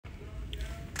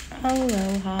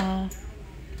Aloha.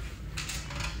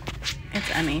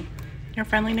 It's Emmy, your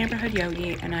friendly neighborhood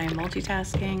yogi, and I am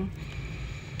multitasking,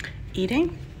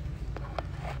 eating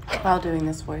while doing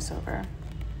this voiceover.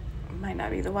 Might not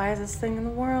be the wisest thing in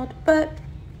the world, but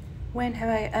when have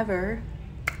I ever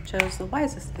chose the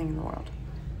wisest thing in the world?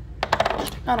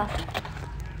 Not often.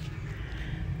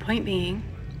 Point being,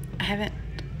 I haven't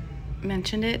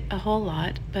mentioned it a whole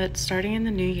lot, but starting in the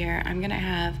new year, I'm gonna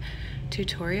have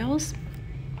tutorials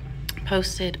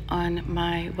posted on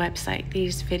my website.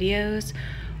 These videos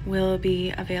will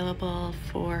be available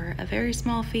for a very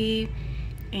small fee,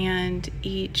 and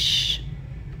each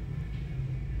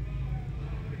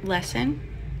lesson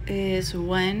is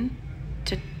 1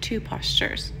 to 2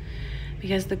 postures,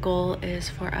 because the goal is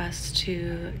for us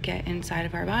to get inside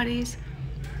of our bodies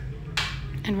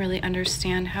and really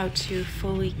understand how to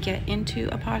fully get into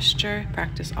a posture,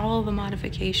 practice all of the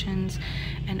modifications,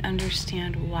 and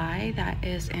understand why that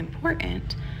is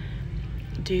important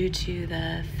due to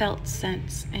the felt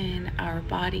sense in our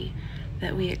body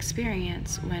that we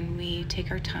experience when we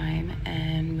take our time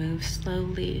and move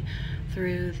slowly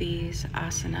through these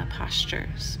asana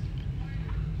postures.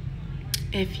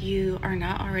 If you are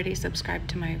not already subscribed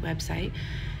to my website,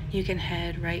 you can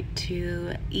head right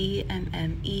to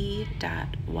EMME.YOGA.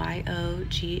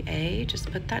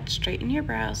 Just put that straight in your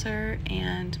browser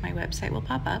and my website will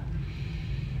pop up.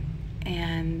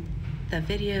 And the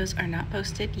videos are not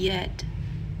posted yet,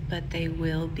 but they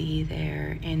will be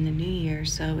there in the new year.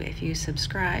 So if you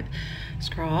subscribe,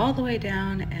 scroll all the way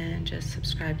down and just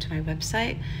subscribe to my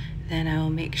website, then I will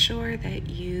make sure that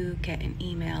you get an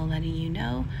email letting you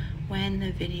know when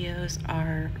the videos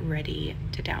are ready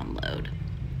to download.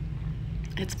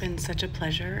 It's been such a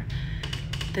pleasure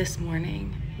this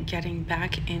morning getting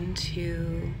back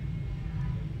into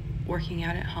working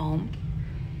out at home.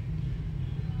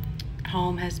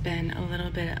 Home has been a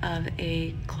little bit of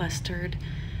a clustered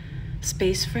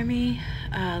space for me,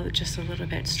 just a little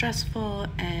bit stressful,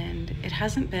 and it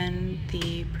hasn't been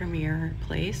the premier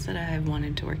place that I've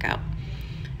wanted to work out.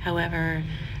 However,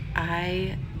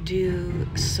 I do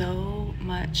so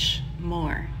much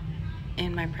more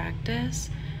in my practice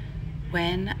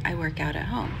when I work out at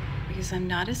home, because I'm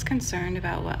not as concerned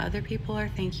about what other people are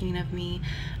thinking of me.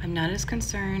 I'm not as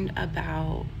concerned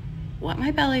about what my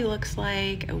belly looks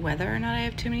like, whether or not I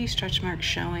have too many stretch marks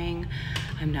showing.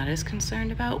 I'm not as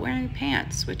concerned about wearing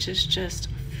pants, which is just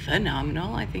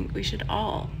phenomenal. I think we should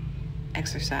all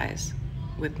exercise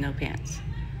with no pants.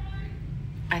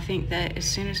 I think that as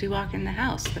soon as we walk in the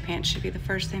house, the pants should be the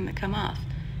first thing that come off.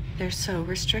 They're so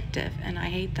restrictive and I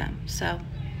hate them. So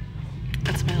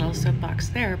that's my little soapbox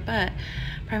there. But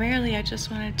primarily I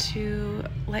just wanted to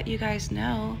let you guys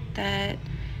know that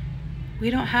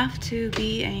we don't have to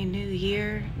be a new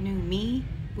year, new me.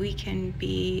 We can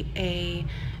be a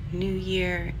new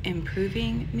year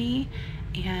improving me.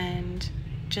 And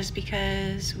just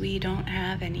because we don't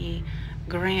have any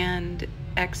grand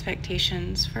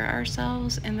expectations for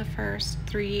ourselves in the first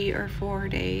 3 or 4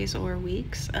 days or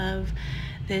weeks of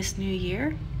this new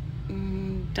year,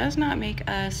 does not make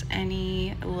us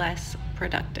any less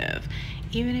productive.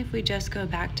 Even if we just go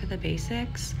back to the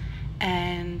basics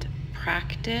and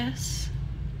practice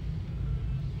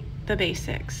the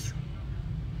basics.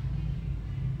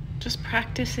 Just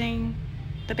practicing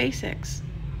the basics.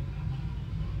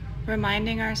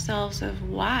 Reminding ourselves of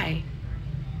why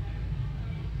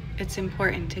it's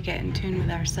important to get in tune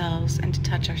with ourselves and to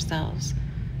touch ourselves.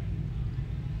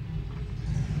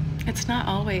 It's not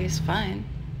always fun,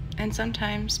 and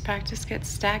sometimes practice gets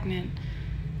stagnant,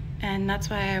 and that's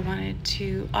why I wanted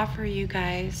to offer you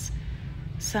guys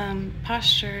some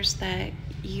postures that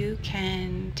you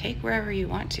can take wherever you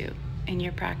want to in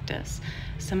your practice.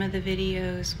 Some of the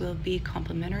videos will be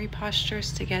complementary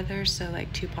postures together, so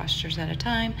like 2 postures at a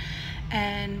time,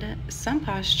 and some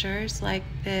postures like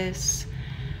this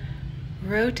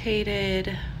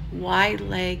rotated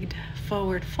wide-legged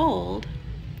forward fold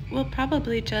will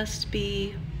probably just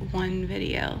be 1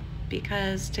 video,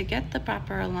 because to get the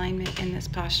proper alignment in this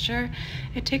posture,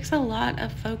 it takes a lot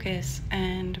of focus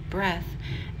and breath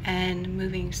and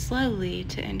moving slowly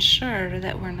to ensure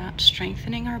that we're not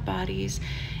strengthening our bodies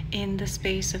in the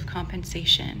space of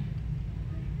compensation.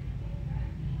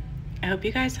 I hope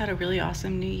you guys had a really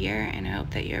awesome new year, and I hope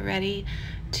that you're ready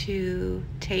to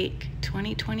take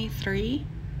 2023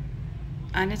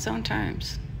 on its own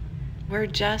terms. We're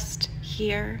just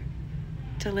here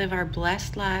to live our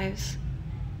blessed lives,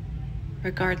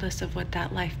 regardless of what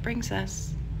that life brings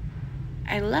us.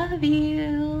 I love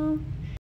you.